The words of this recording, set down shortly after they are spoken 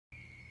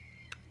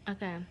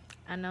Okay,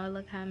 I know I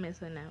look hot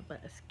mess right now, but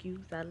excuse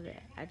all of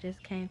that. I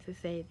just came to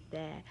say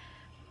that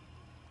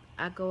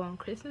I go on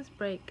Christmas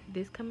break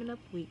this coming up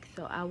week,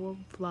 so I will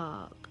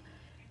vlog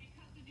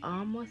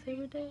almost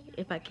every day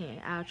if I can.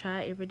 I'll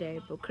try every day,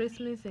 but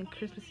Christmas and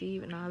Christmas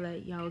Eve and all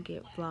that, y'all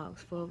get vlogs,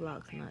 full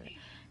vlogs and all that.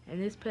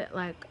 And this put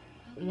like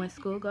when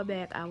school go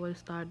back, I will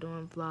start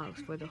doing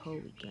vlogs for the whole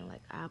weekend.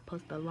 Like I'll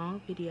post a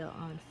long video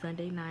on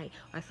Sunday night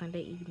or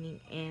Sunday evening,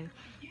 and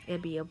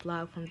it'll be a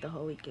vlog from the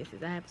whole weekend.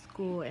 Since I have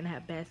school and I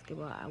have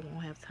basketball, I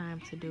won't have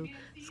time to do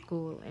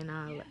school and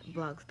all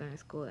vlogs during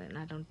school, and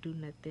I don't do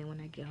nothing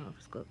when I get home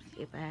from school.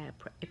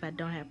 If I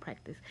don't have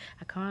practice,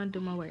 I can't do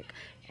my work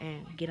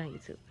and get on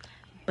YouTube.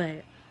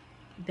 But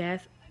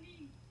that's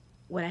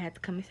what I had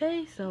to come and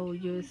say. So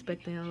you're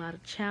expecting a lot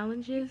of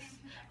challenges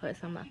for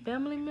some of my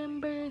family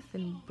members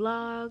and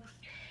vlogs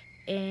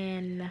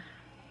and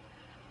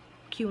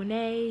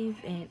Q&As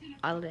and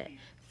all of that.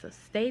 So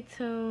stay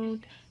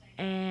tuned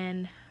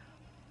and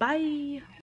bye.